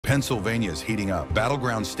Pennsylvania is heating up.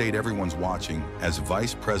 Battleground state everyone's watching as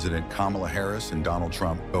Vice President Kamala Harris and Donald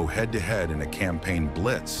Trump go head-to-head in a campaign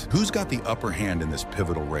blitz. Who's got the upper hand in this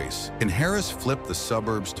pivotal race? Can Harris flip the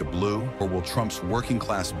suburbs to blue, or will Trump's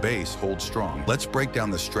working-class base hold strong? Let's break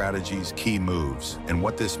down the strategies, key moves, and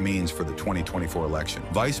what this means for the 2024 election.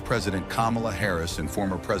 Vice President Kamala Harris and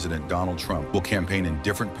former President Donald Trump will campaign in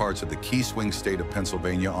different parts of the key swing state of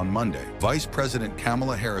Pennsylvania on Monday. Vice President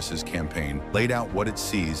Kamala Harris's campaign laid out what it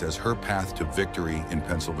sees as her path to victory in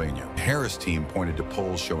Pennsylvania. The Harris team pointed to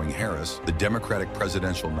polls showing Harris, the Democratic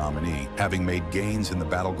presidential nominee, having made gains in the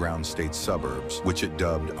battleground state suburbs, which it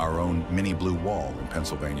dubbed our own mini blue wall in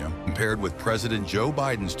Pennsylvania, compared with President Joe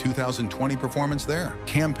Biden's 2020 performance there.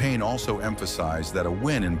 Campaign also emphasized that a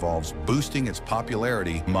win involves boosting its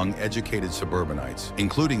popularity among educated suburbanites,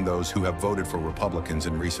 including those who have voted for Republicans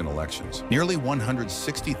in recent elections. Nearly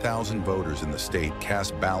 160,000 voters in the state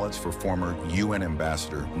cast ballots for former UN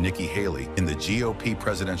Ambassador Nikki Haley in the GOP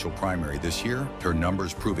presidential primary this year, her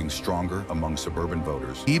numbers proving stronger among suburban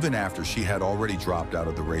voters, even after she had already dropped out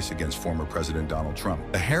of the race against former President Donald Trump.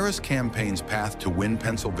 The Harris campaign's path to win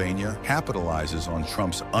Pennsylvania capitalizes on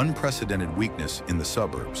Trump's unprecedented weakness in the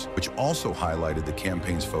suburbs, which also highlighted the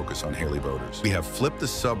campaign's focus on Haley voters. We have flipped the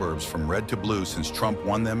suburbs from red to blue since Trump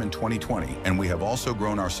won them in 2020, and we have also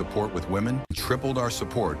grown our support with women and tripled our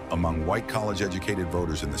support among white college-educated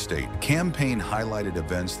voters in the state. The campaign highlighted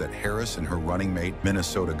events that Harris and her running mate,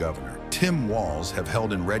 Minnesota Governor Tim Walz, have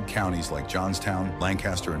held in red counties like Johnstown,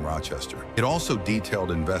 Lancaster, and Rochester. It also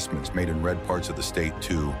detailed investments made in red parts of the state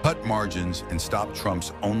to cut margins and stop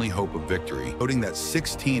Trump's only hope of victory, noting that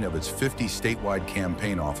 16 of its 50 statewide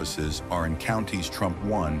campaign offices are in counties Trump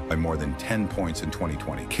won by more than 10 points in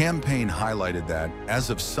 2020. Campaign highlighted that, as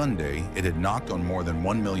of Sunday, it had knocked on more than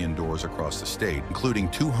 1 million doors across the state,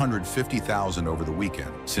 including 250,000 over the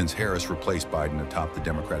weekend, since Harris replaced Biden atop the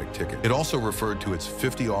Democratic ticket. It also referred to its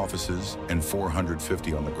 50 offices and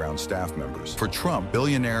 450 on-the-ground staff members. For Trump,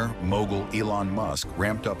 billionaire mogul Elon Musk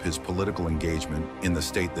ramped up his political engagement in the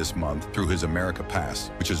state this month through his America Pass,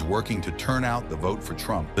 which is working to turn out the vote for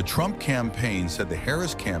Trump. The Trump campaign said the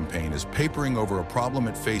Harris campaign is papering over a problem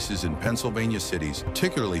it faces in Pennsylvania cities,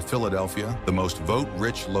 particularly Philadelphia, the most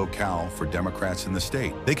vote-rich locale for Democrats in the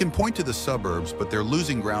state. They can point to the suburbs, but they're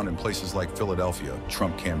losing ground in places like Philadelphia,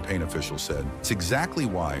 Trump campaign officials said. It's exactly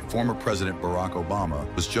why former President Barack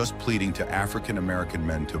Obama was just pleading to African-American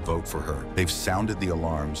men to vote for her. They've sounded the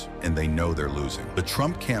alarms, and they know they're losing. The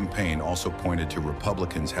Trump campaign also pointed to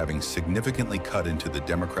Republicans having significantly cut into the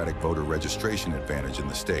Democratic voter registration advantage in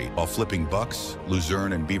the state, while flipping Bucks,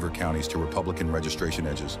 Luzerne, and Beaver counties to Republican registration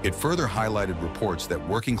edges. It further highlighted reports that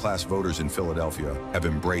working-class voters in Philadelphia have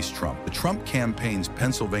embraced Trump. The Trump campaign's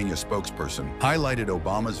Pennsylvania spokesperson highlighted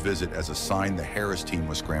Obama's visit as a sign the Harris team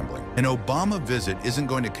was scrambling. An Obama visit isn't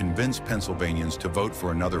going to convince Pennsylvanians to vote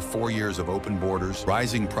for another 4 years of open borders,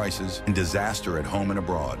 rising prices, and disaster at home and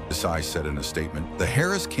abroad, Desai said in a statement. The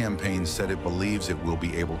Harris campaign said it believes it will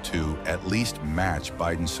be able to at least match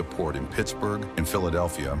Biden's support in Pittsburgh and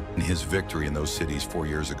Philadelphia in his victory in those cities 4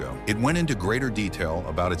 years ago. It went into greater detail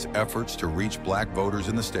about its efforts to reach black voters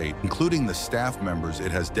in the state, including the staff members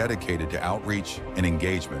it has dedicated to outreach and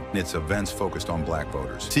engagement in its events focused on black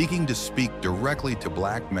voters. Seeking to speak directly to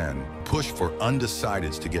black men, push for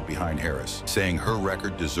undecideds to get behind Harris, saying her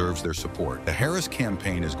record deserves their support. The Harris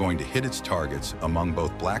campaign is going to hit its targets among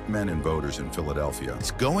both black men and voters in Philadelphia.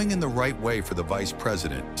 It's going in the right way for the vice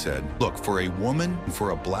president, said. Look, for a woman and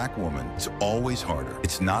for a black woman, it's always harder.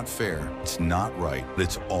 It's not fair, it's not right, but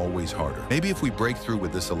it's always harder. Maybe if we break through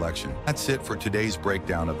with this election. That's it for today's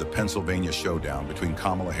breakdown of the Pennsylvania showdown between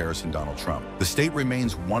Kamala Harris and Donald Trump. The state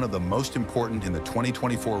remains one of the most important in the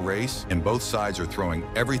 2024 race, and both sides are throwing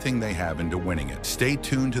everything they have into winning it. Stay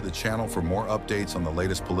tuned to the channel for more updates on the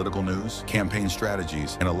latest political news, campaign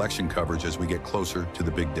strategies, and election coverage as we get closer to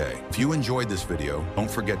the big day. If you enjoyed this video, don't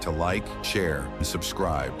forget to like, share, and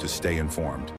subscribe to stay informed.